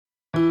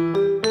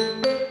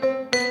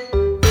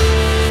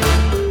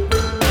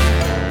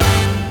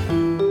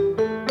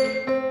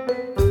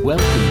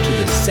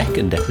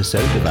second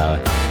episode of our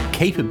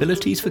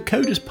Capabilities for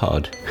Coders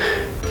pod.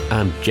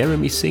 I'm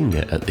Jeremy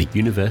Singer at the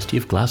University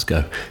of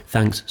Glasgow.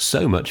 Thanks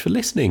so much for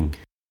listening.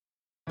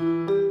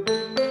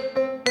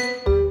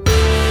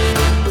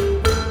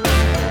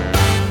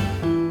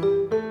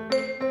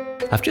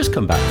 I've just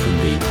come back from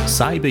the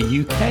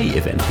CyberUK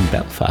event in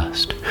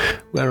Belfast,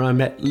 where I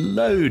met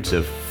loads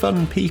of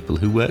fun people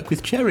who work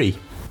with Cherry,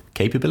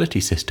 capability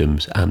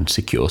systems and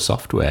secure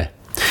software.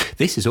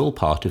 This is all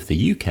part of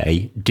the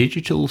UK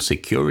Digital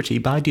Security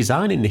by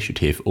Design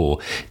Initiative, or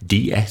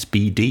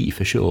DSBD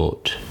for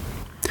short.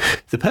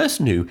 The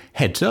person who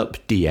heads up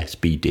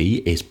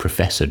DSBD is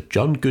Professor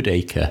John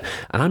Goodacre,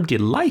 and I'm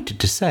delighted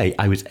to say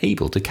I was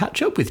able to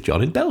catch up with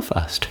John in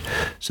Belfast.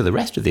 So the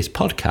rest of this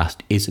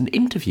podcast is an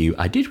interview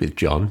I did with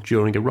John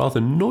during a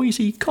rather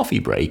noisy coffee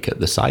break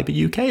at the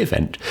CyberUK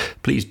event.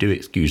 Please do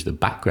excuse the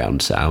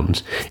background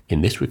sounds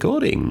in this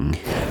recording.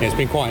 Yeah, it's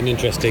been quite an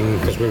interesting,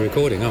 because we're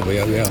recording, aren't we?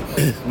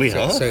 We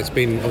are. So it's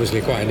been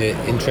obviously quite an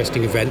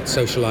interesting event,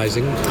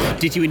 socialising.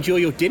 Did you enjoy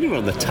your dinner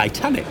on the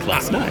Titanic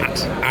last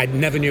night? I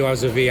never knew I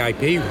was a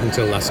VIP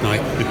until last night.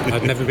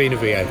 I'd never been a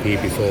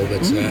VIP before,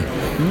 but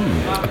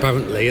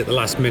apparently at the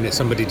last minute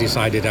somebody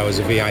decided I was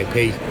a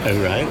VIP.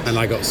 Oh, right. And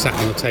I got sat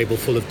on a table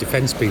full of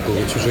defence people,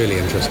 which was really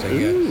interesting.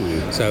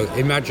 Yeah. So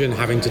imagine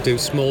having to do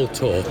small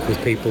talk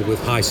with people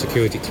with high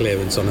security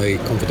clearance on a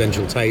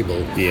confidential table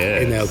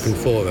in the open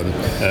forum.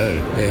 Oh.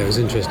 Yeah, it was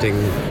interesting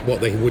what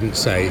they wouldn't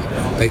say.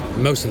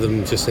 Most of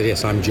them just said,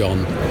 yes, I'm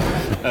John.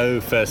 Oh,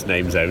 first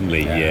names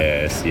only,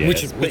 yes.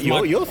 But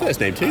your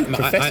first name too,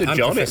 Professor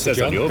John, it says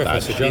on your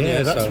badge. John,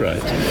 yeah, that's right.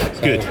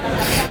 Good.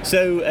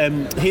 So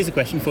here's a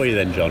question for you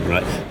then, John,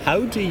 right?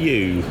 How do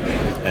you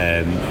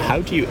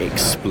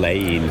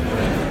explain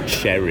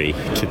Cherry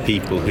to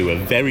people who are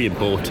very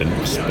important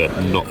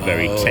but not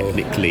very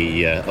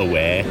technically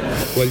aware?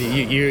 Well,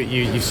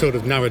 you sort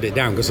of narrowed it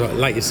down, because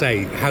like you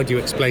say, how do you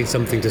explain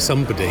something to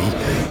somebody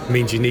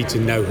means you need to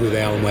know who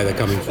they are and where they're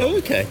coming from. Oh,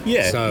 okay,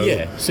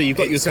 So you've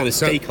got your kind of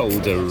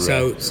stakeholder...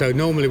 So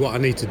normally what I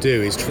need to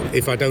do is,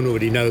 if I don't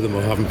already know them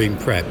or haven't been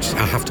prepped,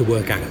 I have to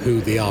work out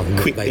who they are and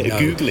what they know.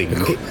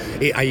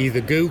 Googling. I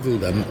either Google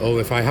them, or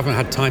if I haven't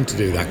had time to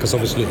do that, because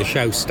obviously the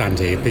shows stand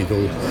here,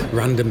 people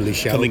randomly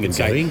show coming up and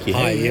say, going.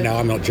 hi, you know,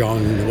 I'm not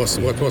John.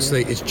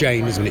 It's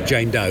Jane, isn't it?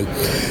 Jane Doe.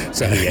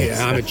 So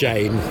I'm a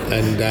Jane,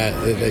 and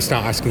they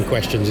start asking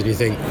questions, and you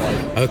think,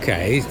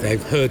 okay,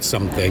 they've heard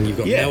something. You've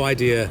got no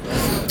idea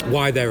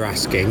why they're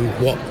asking,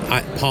 what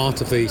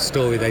part of the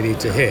story they need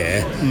to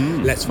hear.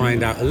 Let's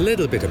find out a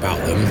little bit about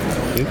them.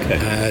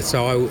 Okay.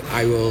 So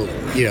I will,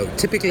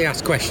 typically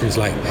ask questions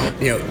like,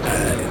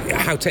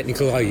 how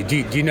technical are you? Do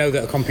you know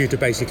that a computer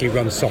basically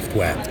runs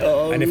software?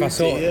 Oh, and if I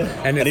saw,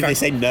 and if they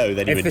say no,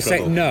 then you're in trouble. If they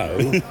say no,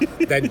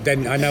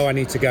 then I know I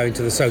need to go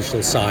into the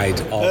social side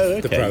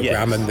of the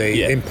program and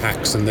the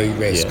impacts and the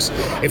risks.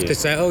 If they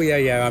say,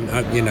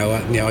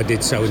 I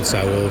did so and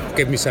so, or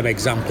give me some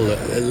example,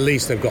 at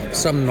least they've got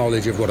some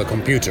knowledge of what a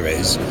computer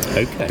is.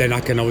 Okay. Then I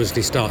can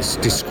obviously start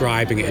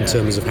describing it in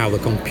terms of how the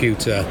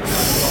computer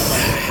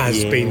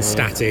has been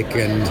static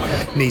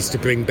and needs to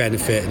bring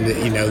benefit, and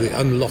the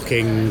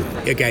unlocking,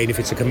 again, if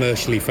it's a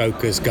commercially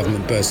focused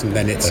government person,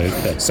 then it's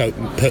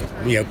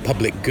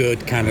public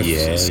good kind of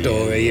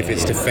story. If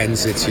it's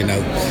defence, it's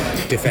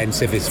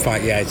defensive, it's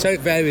fight. So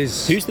it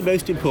varies. Who's the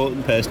most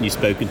important person you've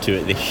spoken to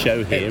at this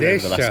show here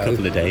over the last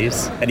couple of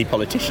days? Any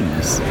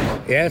politicians?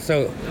 Yeah,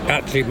 so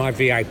actually my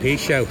VIP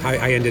show,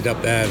 I ended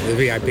up the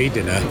VIP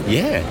dinner.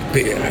 Yeah.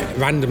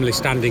 Randomly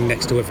standing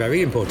next to a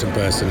very important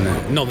person.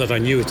 Not that I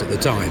knew it at the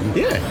time.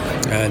 Yeah.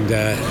 And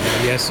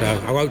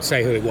I won't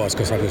say who it was,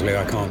 because obviously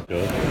I can't.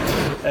 Sure.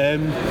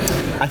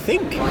 I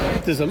think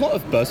there's a lot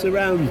of buzz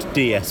around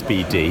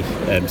DSBD,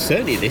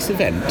 certainly this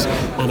event,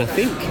 and I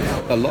think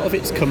a lot of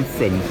it's come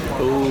from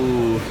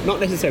not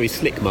necessarily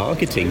slick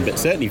marketing, but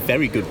certainly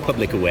very good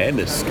public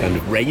awareness kind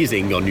of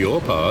raising on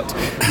your part.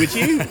 Would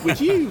you,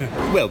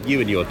 well, you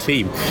and your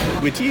team,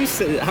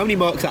 how many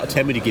marks out of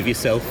 10 would you give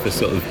yourself for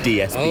sort of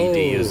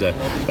DSBD as a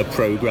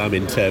program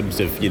in terms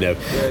of,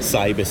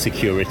 cyber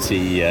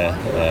security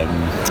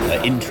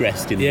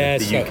interest in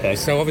the UK?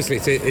 So obviously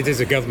it is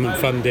a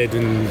government-funded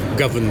and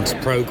governed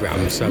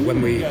program. So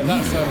when we,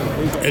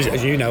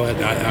 as you know,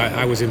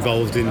 I was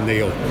involved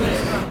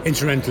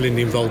instrumental in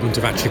the involvement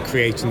of actually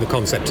creating the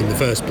concept in the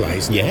first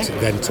place, and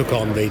then took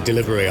on the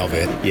delivery of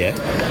it. Yeah.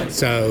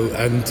 So,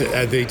 and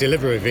the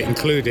delivery of it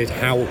included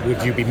how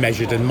would you be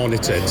measured and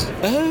monitored.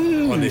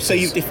 So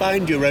you've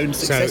defined your own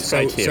success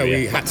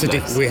criteria.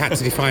 So we had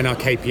to define our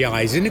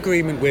KPIs in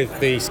agreement with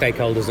the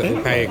stakeholders that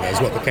were paying us,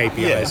 what the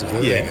KPIs of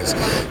the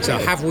things. So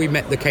have we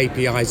met the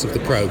KPIs of the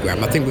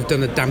programme? I think we've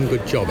done a damn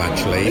good job,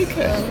 actually.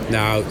 Okay.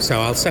 Now,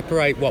 so I'll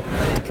separate what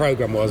the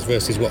programme was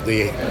versus what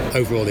the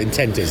overall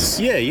intent is.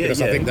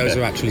 Because I think those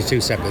are actually two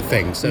separate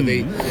things. So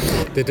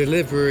the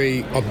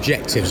delivery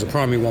objectives, the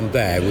primary one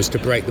there was to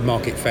break the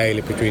market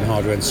failure between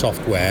hardware and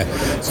software,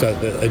 so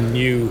that a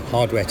new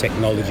hardware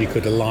technology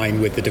could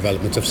align with the development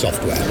development of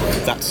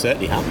software. That's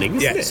certainly happening,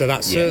 isn't it? So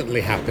that's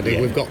certainly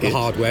happening. We've got the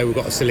hardware, we've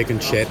got a silicon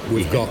chip,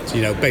 we've got,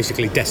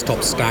 basically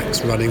desktop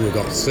stacks running, we've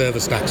got server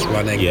stacks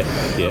running,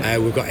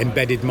 we've got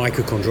embedded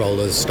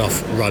microcontrollers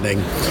stuff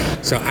running.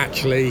 So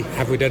actually,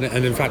 have we done it?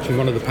 And in fact, in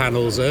one of the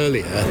panels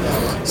earlier,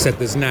 said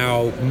there's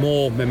now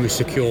more memory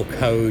secure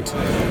code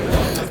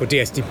for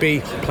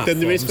DSDB platforms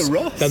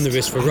than there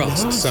is for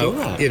Rust. So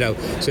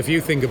if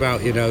you think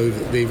about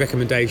the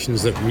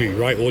recommendations that you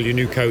write all your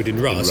new code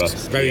in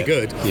Rust, very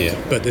good.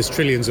 But there's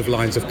trillions of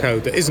lines of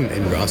code that isn't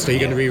in Rust. Are you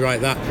going to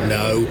rewrite that?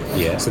 No.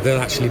 So there's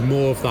actually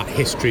more of that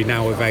history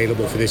now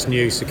available for this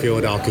new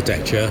secured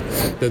architecture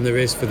than there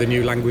is for the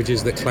new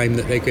languages that claim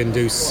that they can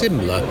do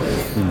similar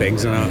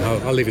things. And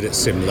I'll leave it at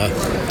similar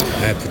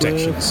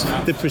protections.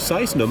 The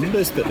precise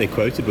numbers that they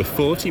quoted were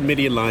 40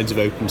 million lines of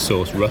open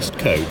source Rust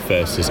code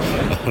versus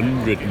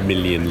 100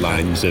 million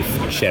lines of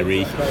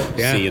Cherry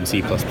C and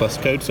C++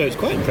 code. So it's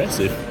quite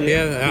impressive.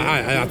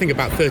 I think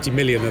about 30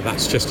 million of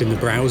that's just in the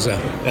browser.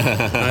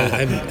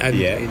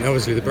 And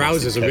obviously the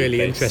browser's a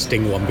really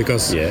interesting one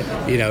because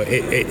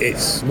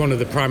it's one of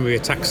the primary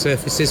attack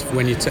surfaces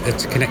when you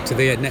to connect to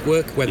the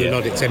network, whether or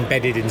not it's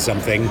embedded in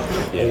something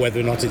or whether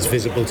or not it's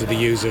visible to the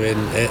user in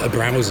a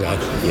browser.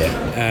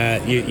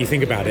 You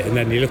think about it, and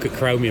then you look at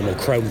Chromium or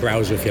Chrome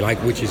browser, if you like,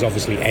 which is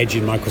obviously Edge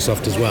in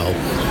Microsoft as well.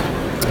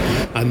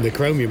 And the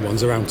Chromium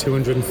one's around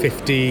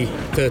 250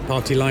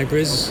 third-party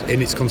libraries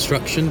in its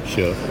construction.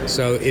 Sure.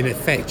 So in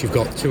effect, you've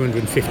got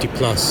 250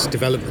 plus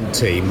development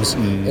teams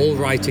all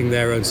writing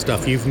their own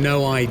stuff. You've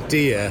no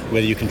idea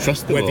whether you can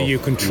trust them, whether you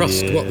can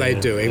trust what they're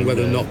doing,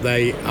 whether or not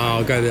they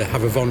are going to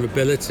have a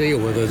vulnerability, or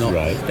whether or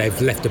not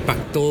they've left a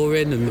back door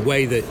in. And the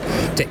way that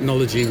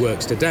technology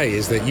works today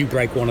is that you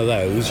break one of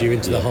those, you're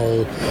into the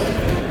whole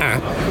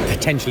app,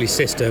 potentially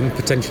system,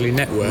 potentially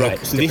network. Right.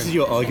 So this is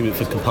your argument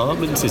for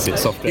compartments, is it?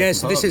 Software.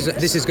 Yes.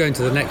 This is going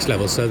to the next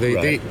level. So the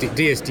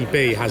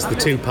DSDB has the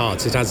two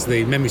parts. It has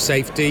the memory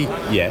safety,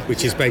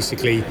 which is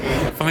basically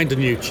find a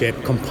new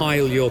chip,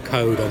 compile your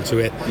code onto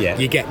it.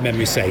 You get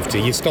memory safety.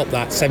 You stop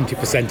that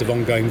 70% of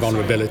ongoing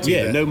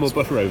vulnerability. No more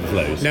buffer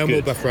overflows. No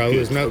more buffer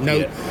overflows.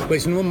 Well,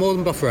 it's more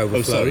than buffer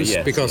overflows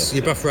because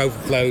your buffer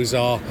overflows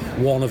are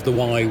one of the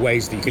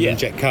ways that you can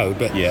inject code.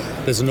 But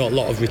there's not a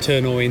lot of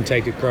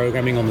return-orientated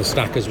programming on the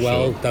stack as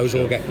well. Those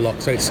all get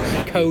blocked. So it's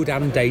code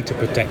and data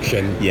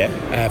protection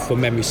for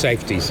memory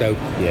safety. So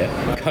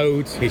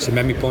code, it's a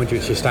memory pointer,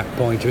 it's your stack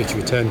pointer, it's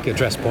your return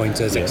address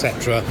pointers,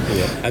 etc.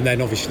 And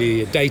then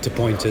obviously data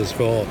pointers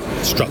for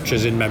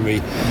structures in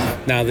memory.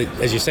 Now,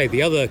 as you say,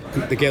 the other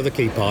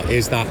key part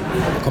is that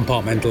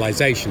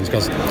compartmentalization,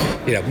 because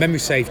memory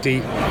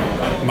safety,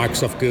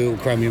 Microsoft, Google,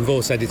 Chromium have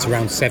all said it's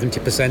around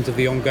 70% of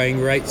the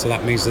ongoing rate, so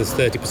that means there's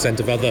 30%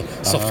 of other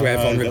software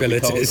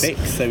vulnerabilities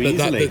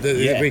that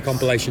the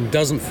recompilation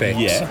doesn't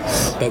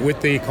fix. But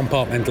with the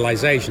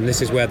compartmentalization,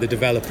 this is where the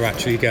developer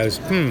actually goes,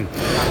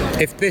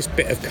 if this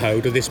bit of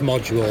code or this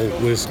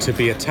module was to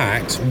be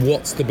attacked,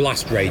 what's the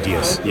blast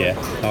radius?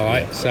 All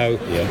right. So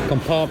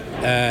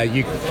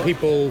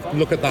people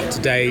look at that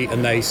today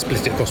and they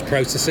split it across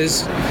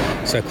processes.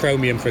 So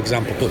Chromium, for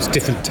example, puts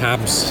different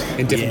tabs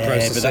in different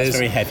processes. But that's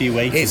very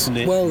heavyweight, isn't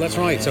it? Well, that's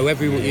right. So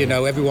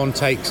everyone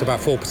takes about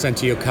 4%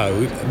 of your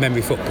code,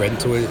 memory footprint,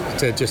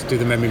 to just do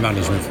the memory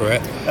management for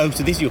it. Oh,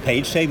 so this is your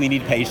page table. You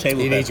need page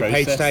tables. You need your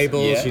page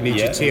tables. You need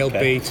your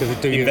TLB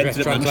to do your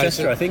invented at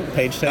Manchester, I think.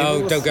 Page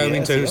tables. Oh, don't go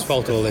into whose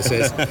fault all this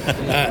is.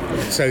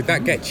 So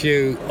that gets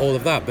you all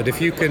of that. But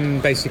if you can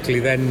basically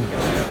then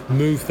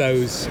move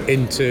those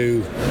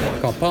into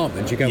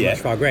compartments, you go much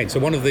far greater. So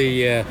one of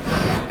the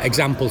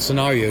example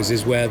scenarios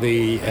is where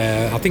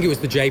I think it was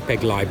the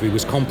JPEG library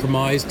was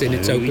compromised in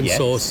its open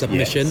source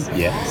submission,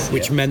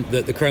 which meant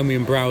that the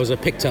Chromium browser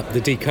picked up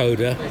the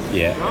decoder,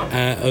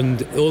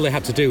 and all they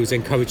had to do was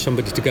encourage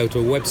somebody to go to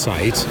a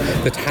website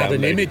that had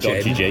an image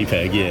in,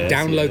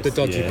 download the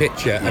dodgy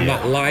picture, and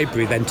that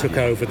library then took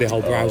over the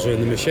whole browser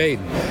and the machine.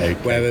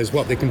 Whereas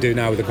what they can do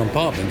now with the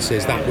compartments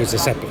is that was a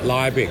separate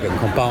library and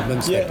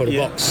compartments. They put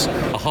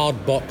a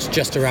hard box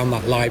just around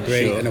that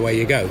library, and away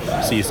you go.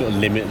 So you sort of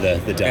limit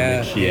the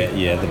damage.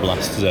 The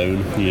blast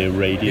zone,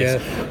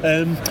 radius.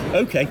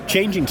 Okay,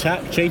 changing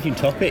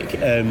topic.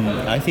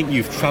 I think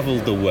you've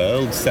travelled the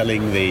world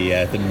selling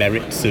the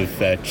merits of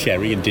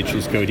Cherry and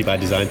digital security by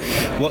design.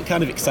 What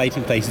kind of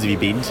exciting places have you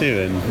been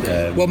to?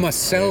 And well,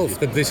 myself,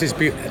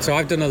 so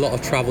I've done a lot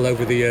of travel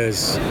over the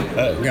years.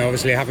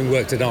 Obviously, having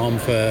worked at ARM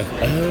for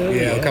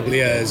a couple of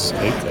years,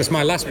 because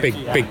my last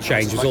big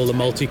change was all the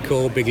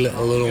multi-core, big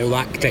little, and all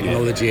that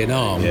technology in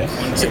ARM.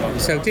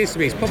 So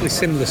DSDB is probably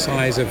similar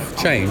size of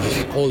change.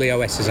 All the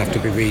OSs have to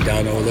be redone.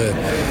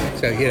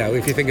 So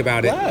if you think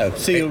about it. Wow.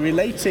 So you're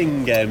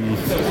relating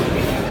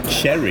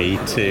Cherry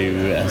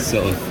to a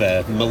sort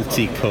of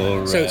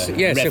multi-core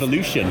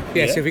revolution.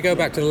 So if we go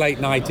back to the late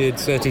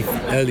 90s,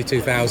 early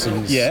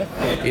 2000s,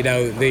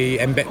 the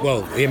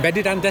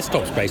embedded and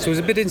desktop space, there was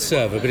a bit in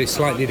server, but it's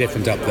slightly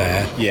different up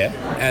there.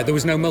 There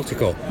was no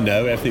multi-core.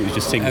 No, everything was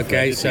just single.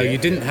 Okay, so you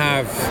didn't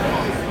have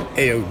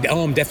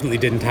ARM definitely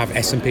didn't have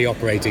S&P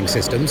operating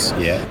systems.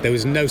 Yeah. There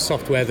was no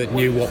software that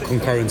knew what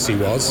concurrency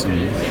was.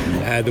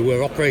 There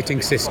were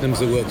operating systems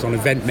that worked on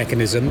event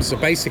mechanisms. So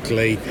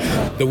basically,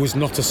 there was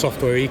not a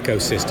software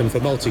ecosystem for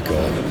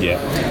multi-core. Yeah.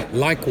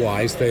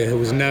 Likewise, there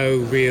was no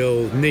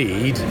real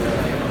need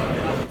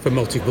for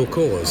multiple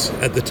cores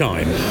at the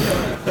time.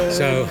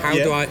 So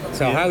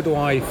how do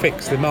I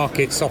fix the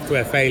market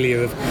software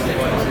failure of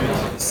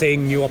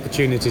seeing new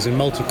opportunities in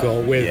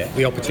multi-core with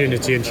the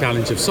opportunity and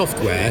challenge of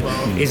software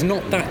is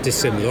not that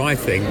dissimilar, I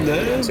think,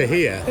 to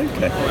here.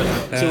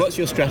 Okay. So what's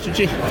your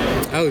strategy?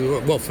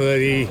 What for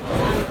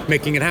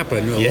making it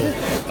happen?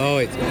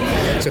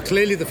 So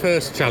clearly the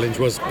first challenge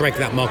was break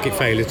that market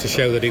failure to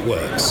show that it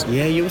works.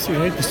 Yeah, you must be a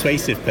very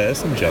persuasive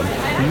person, John.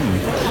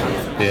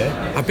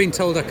 Yeah. I've been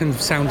told I can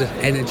sound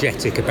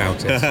energetic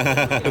about it.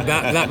 But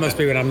that must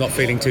be when I'm not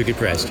feeling too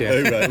depressed, yeah.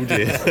 Oh, right, oh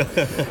dear.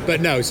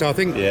 But no, so I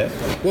think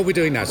what we're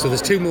doing now, so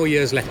there's 2 more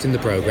years left in the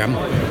programme.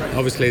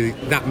 Obviously,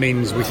 that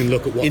means we can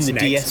look at what's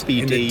next.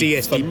 In the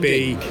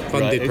DSDB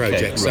funded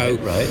projects.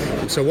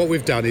 So what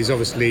we've done is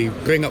obviously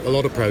bring up a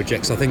lot of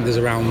projects. I think there's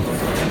around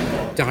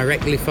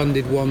directly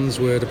funded ones.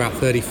 We're at about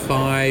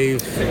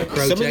 35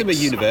 projects. Some of them are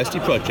university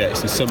projects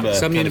and some are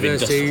some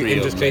university,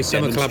 industry,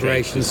 some are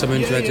collaborations, some are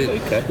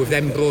interactive. Okay. We've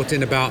then brought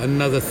in about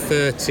another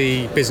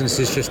 30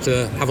 businesses just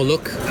to have a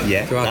look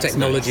through our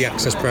technology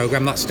access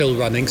program. That's still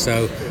running,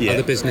 so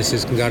other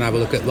businesses can go and have a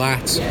look at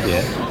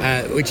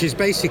that. Which is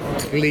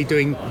basically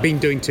been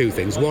doing 2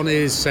 things. One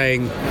is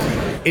saying,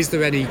 is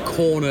there any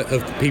corner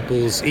of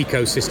people's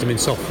ecosystem in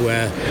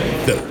software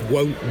that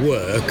won't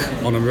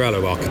work on a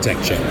Morello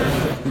architecture?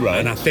 Right.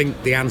 And I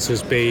think the answer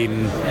has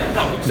been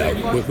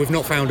no. We've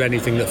not found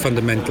anything that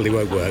fundamentally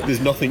won't work. There's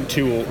nothing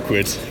too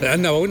awkward.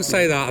 No, I wouldn't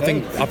say that.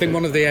 I think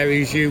one of the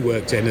areas you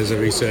worked in as a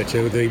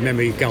researcher, the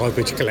memory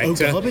garbage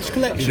collector. Oh, garbage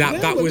collection.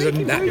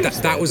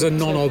 That was a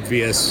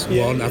non-obvious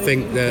one. I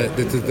think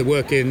the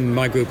work in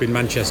my group in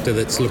Manchester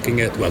that's looking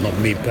at, well, not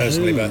me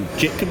personally, but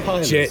JIT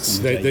compilers.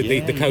 JITs,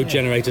 the code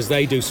generators.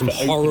 They do some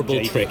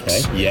horrible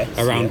tricks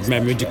around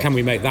memory. Can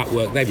we make that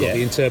work? They've got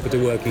the interpreter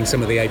working,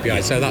 some of the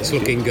APIs, so that's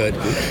looking good.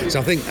 So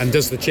I think, and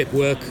does the chip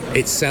work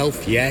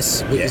itself?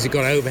 Yes. Has it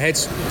got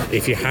overheads?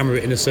 If you hammer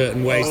it in a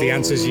certain way, the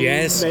answer is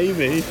yes.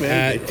 Maybe.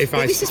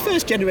 This is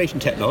first generation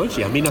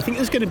technology. I mean, I think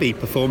there's going to be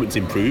performance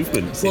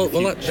improvements. Well,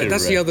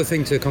 that's the other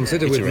thing to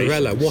consider with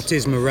Morello. What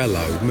is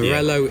Morello?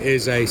 Morello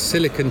is a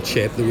silicon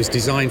chip that was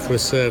designed for a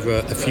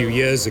server a few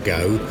years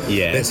ago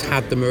that's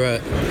had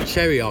the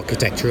Cherry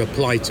architecture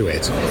applied to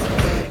it.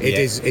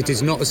 It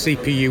is not a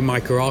CPU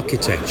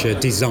microarchitecture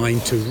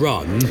designed to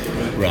run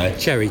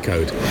Cherry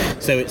code.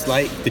 So it's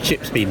like the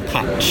chip's been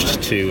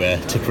patched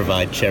to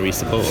provide Cherry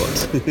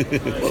support.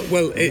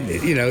 Well,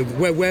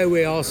 where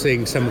we are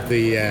seeing some of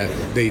the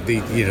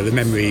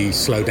memory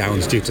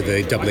slowdowns due to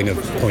the doubling of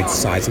pointer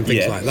size and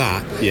things like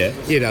that.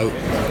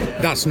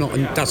 That's not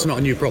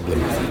a new problem.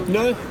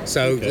 No.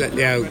 So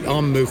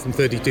ARM moved from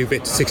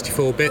 32-bit to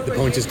 64-bit. The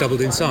pointers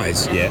doubled in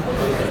size.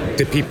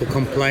 Do people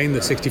complain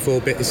that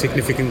 64-bit is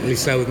significantly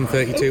slower than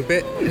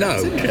 32-bit?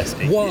 No.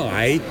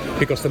 Why?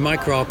 Because the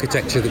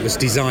microarchitecture that was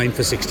designed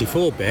for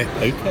 64-bit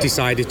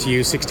decided to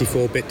use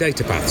 64-bit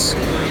data paths.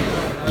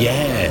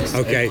 Yes.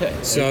 Okay.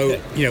 So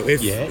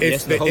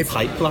if the whole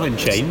pipeline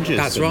changes.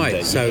 That's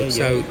right.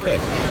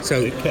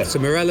 So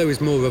Morello is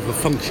more of a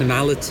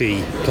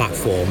functionality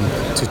platform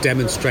to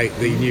demonstrate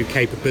the new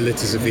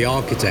capabilities of the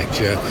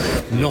architecture,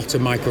 not a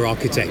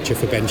microarchitecture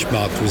for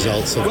benchmarked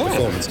results of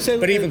performance.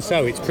 But even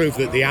so, it's proved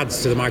that the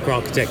adds to the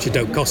microarchitecture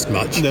don't cost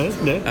much. No.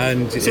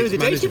 And so the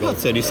data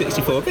path's only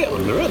 64-bit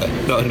on Morello,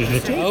 not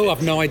 128. Oh,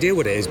 I've no idea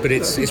what it is, but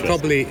it's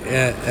probably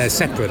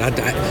separate.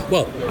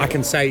 I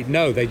can say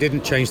no. They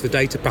didn't change the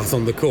data path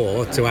on the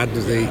core to add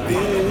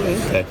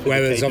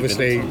whereas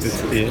obviously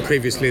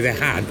previously they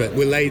had, but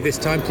will they this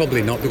time?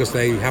 Probably not, because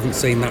they haven't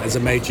seen that as a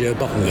major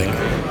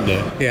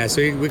bottleneck.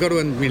 So we've got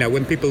to,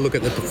 when people look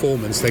at the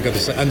performance, they've got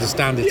to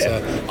understand it's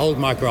an old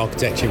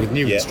microarchitecture with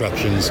new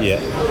instructions.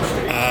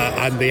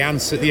 And the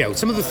answer,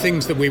 some of the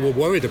things that we were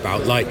worried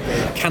about, like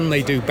can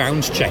they do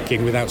bounds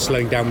checking without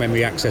slowing down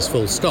memory access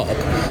full stop?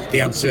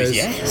 The answer is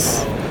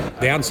yes.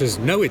 The answer is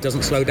no, it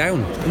doesn't slow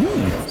down.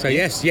 So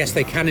yes,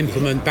 they can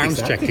implement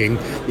bounds checking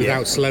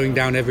without slowing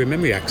down every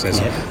memory access.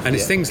 And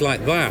it's things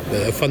like that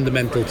that are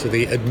fundamental to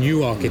the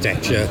new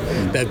architecture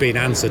that have been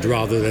answered,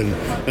 rather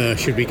than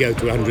should we go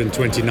to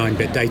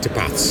 129-bit data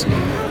paths?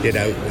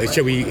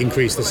 Should we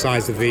increase the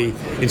size of the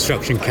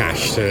instruction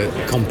cache to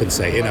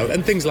compensate?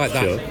 And things like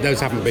that. Those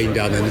haven't been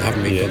done and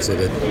haven't been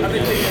considered.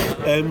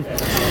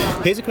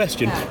 Here's a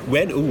question: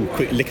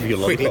 quick lick of your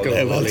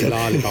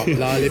lollipop.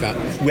 Lollipop.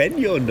 When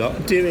you're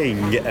not doing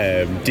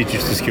doing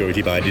digital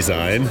security by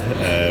design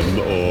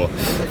or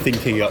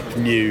thinking up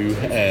new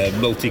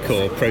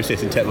multi-core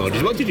processing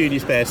technologies. What do you do in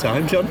your spare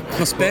time, John?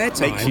 My spare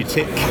time? Makes you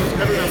tick?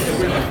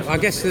 I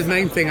guess the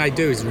main thing I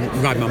do is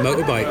ride my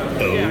motorbike.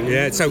 Oh.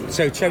 Yeah,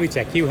 so Cherry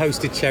Tech, you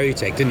hosted Cherry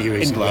Tech, didn't you,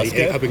 recently? In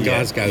Glasgow. Up in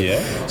Glasgow.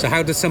 Yeah. So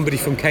how does somebody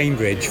from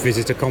Cambridge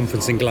visit a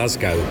conference in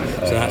Glasgow?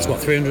 So that's,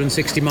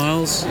 360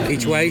 miles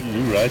each way?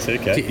 Right,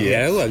 okay.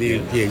 Yeah, well,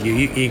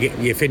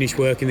 you finish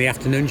work in the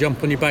afternoon,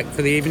 jump on your bike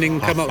for the evening,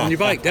 and come up on your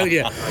bike, don't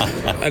you?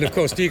 And of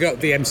course, do you go up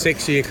the M6,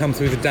 so you come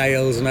through the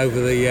Dales and over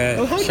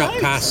the Shot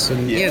Pass,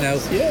 and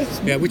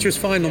yeah, which was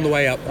fine on the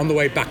way up. On the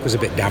way back was a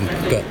bit damp,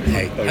 but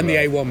hey, the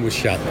A1 was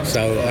shut,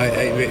 so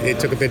it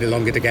took a bit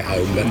longer to get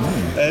home.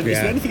 But is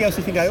there anything else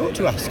you think I ought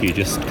to ask you,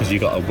 just because you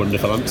got a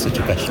wonderful answer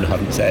to a question I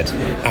haven't said?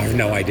 I have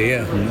no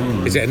idea.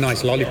 Is it a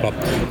nice lollipop?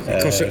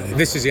 Of course,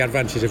 this is the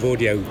advantage of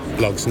audio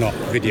blogs, not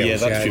videos. Yeah,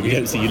 that's true. We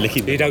don't see you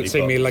licking the You don't lollipop.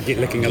 see me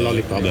licking a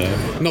lollipop.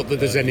 No. Not that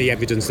there's any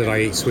evidence that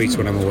I eat sweets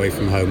when I'm away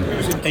from home.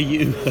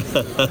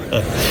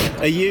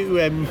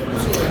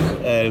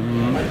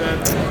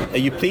 Are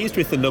you pleased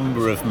with the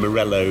number of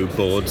Morello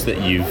boards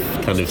that you've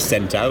kind of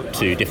sent out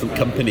to different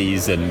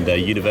companies and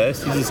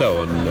universities and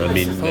so on? I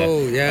mean,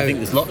 I think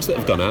there's lots that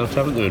have gone out,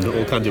 haven't there, and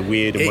all kinds of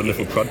weird and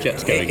wonderful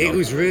projects going on. It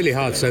was really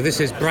hard. So this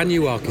is brand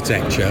new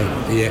architecture.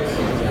 Yeah.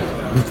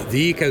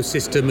 The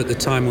ecosystem at the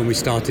time when we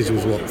started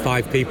was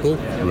 5 people.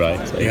 Right.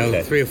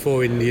 Okay. 3 or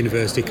 4 in the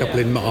university, a couple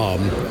in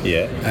Arm.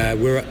 Yeah.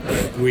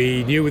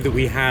 We knew that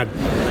we had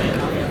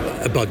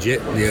a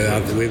budget.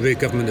 The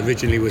government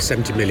originally was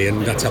 70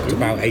 million. That's up to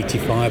about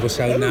 85 or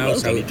so now. Well,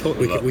 so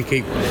we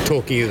keep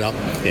talking it up.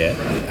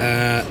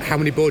 Yeah. How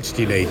many boards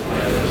do you need?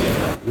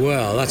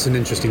 Well, that's an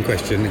interesting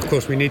question. Of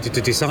course, we needed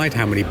to decide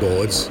how many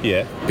boards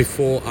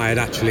before I had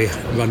actually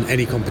run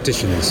any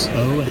competitions.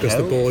 Because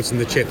the boards and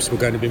the chips were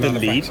going to be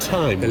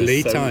manufactured. The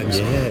lead times.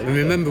 Yeah. And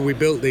remember, we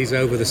built these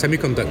over the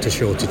semiconductor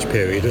shortage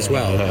period as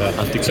well.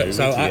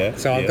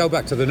 I'll go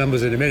back to the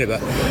numbers in a minute,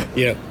 but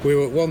we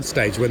were at one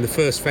stage when the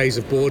first phase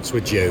of boards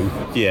were due.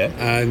 Yeah.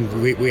 And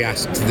we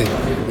asked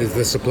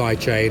the supply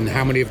chain,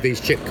 how many of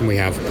these chips can we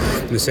have?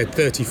 And they said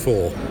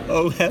 34.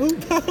 Oh,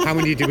 help. How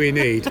many do we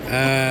need?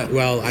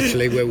 Well,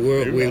 actually,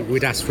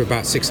 we'd asked for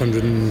about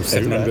 600 and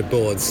 700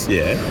 boards.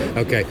 Yeah.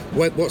 Okay.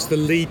 What's the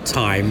lead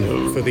time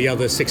for the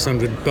other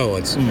 600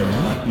 boards?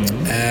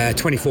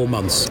 24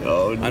 months.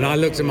 Oh, no. And I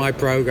looked at my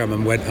program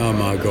and went, oh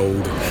my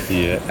God.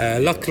 Yeah.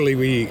 Luckily,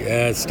 we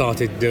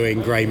started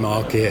doing grey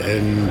market,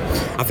 and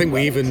I think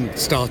we even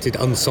started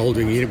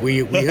unsoldering.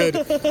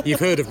 You've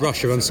heard of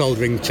Russia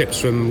unsoldering chips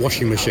from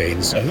washing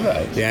machines. Oh,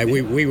 right. Yeah.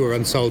 We were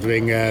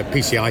unsoldering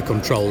PCI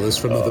controllers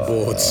from other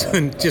boards,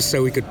 and just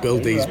so we could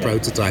build these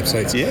prototypes.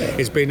 So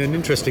it's been an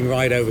interesting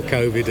ride over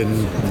COVID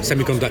and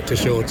semiconductor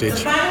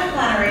shortage.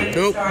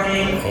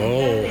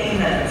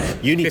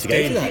 You need 15, to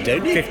go to that,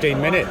 don't you?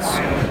 15 minutes.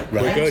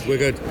 Right. We're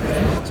good.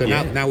 So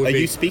now we're. Are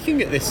you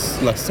speaking at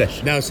this last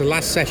session? No, so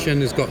last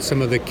session has got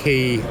some of the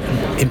key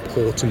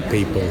important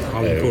people,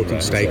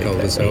 important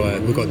stakeholders. So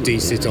we've got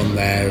DCIT on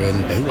there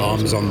and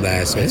ARMS on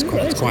there. So it's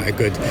quite a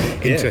good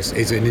interest.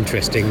 It's an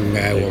interesting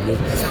one.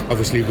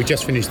 Obviously, we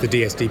just finished the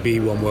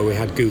DSDB one where we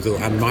had Google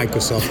and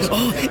Microsoft.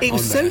 Oh, it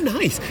was so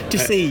nice to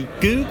see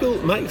Google,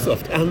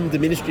 Microsoft, and the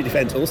Ministry of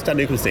Defence all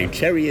standing up and saying,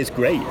 "Cherry is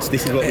great.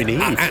 This is what we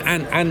need."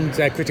 And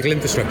critical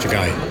infrastructure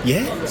guy.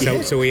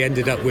 Yeah. So we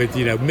ended up with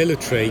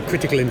military,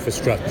 critical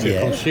infrastructure,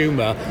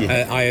 consumer,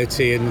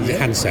 IoT, and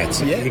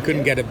handsets. Yeah. You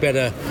couldn't get a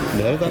better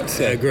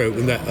group.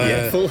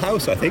 And full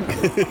house, I think.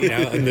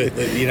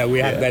 We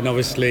had then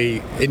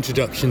obviously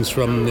introductions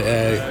from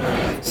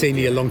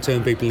senior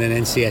long-term people in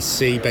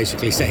NCSC,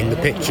 basically setting the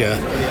picture.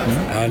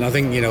 And I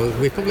think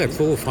we probably had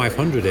 400 or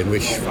 500 in,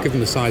 which, given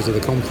the size of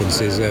the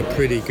conference, is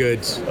pretty good.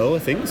 Oh, I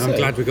think so. I'm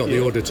glad we got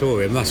the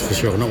auditorium, that's for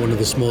sure, not one of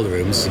the smaller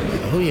rooms.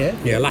 Oh, yeah.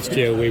 Yeah, last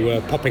year we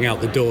were popping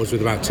out the doors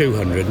with about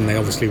 200, and they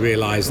obviously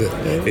realised that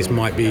this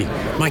might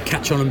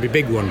catch on and be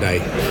big one day.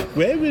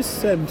 Where was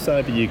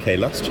CyberUK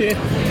last year?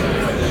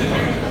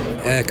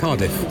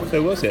 Cardiff.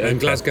 Oh, was it? And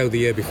Glasgow the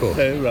year before.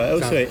 Oh, right.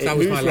 Also, it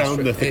moves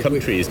around the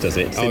countries, does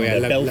it? It's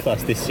in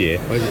Belfast this year.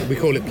 We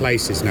call it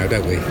places now,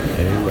 don't we?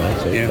 Oh, right.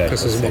 Okay. Yeah,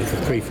 because there's for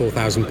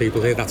 3,000-4,000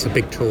 people here. That's a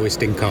big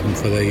tourist income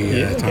for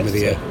the time of the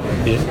year.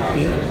 Yeah.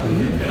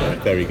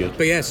 Very good.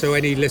 But yeah, so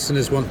any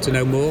listeners want to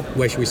know more,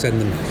 where should we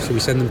send them? Should we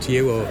send them to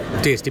you or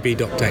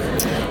dsdb.tech?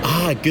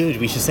 Ah,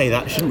 good. We should say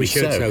that, shouldn't we? We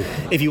should. So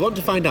if you want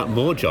to find out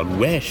more, John,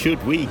 where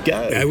should we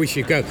go? We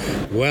should go.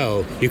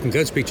 Well, you can go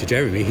and speak to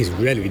Jeremy. He's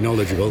really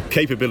knowledgeable.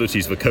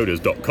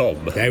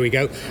 Capabilitiesforcoders.com. There we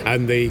go.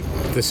 And the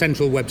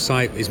central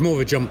website is more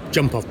of a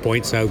jump-off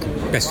point, so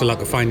best of luck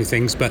at finding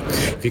things. But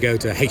if you go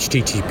to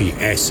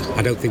HTTPS,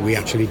 I don't think we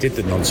actually did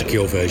the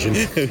non-secure version.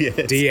 Yes.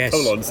 DS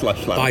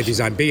by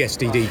design,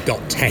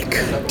 bsdd.tech.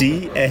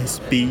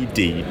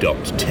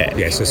 dsbd.tech.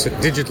 Yes, so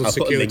digital I'll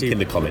security. Put a link in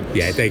the comments.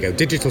 Yeah, there you go.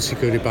 Digital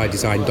security by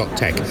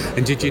design.tech.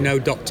 And did you know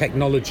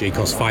 .technology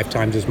costs 5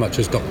 times as much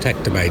as .tech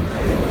domain?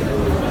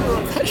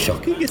 quite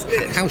shocking, isn't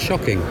it? How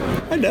shocking.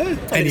 I know. And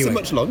Anyway. it's a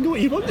much longer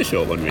one. You want the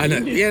short one, really. I know.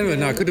 didn't you? Yeah,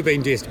 no, it could have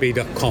been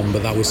dsdb.com,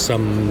 but that was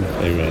some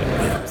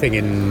thing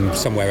in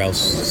somewhere else,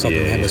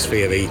 Southern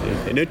Hemisphere-y.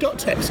 You know,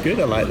 .tech's good.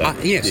 I like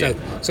that.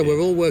 So we're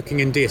all working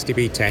in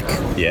DSDB tech,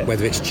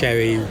 whether it's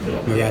Cherry,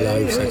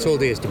 Morello, so it's all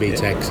DSDB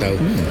tech. So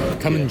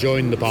come and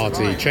join the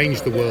party,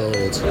 change the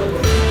world.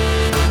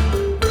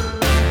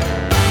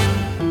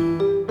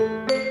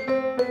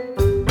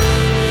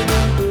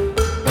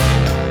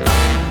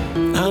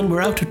 And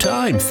we're out of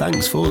time.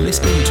 Thanks for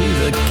listening to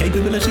the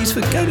Capabilities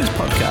for Coders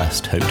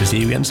podcast. Hope to see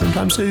you again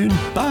sometime soon.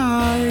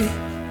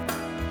 Bye.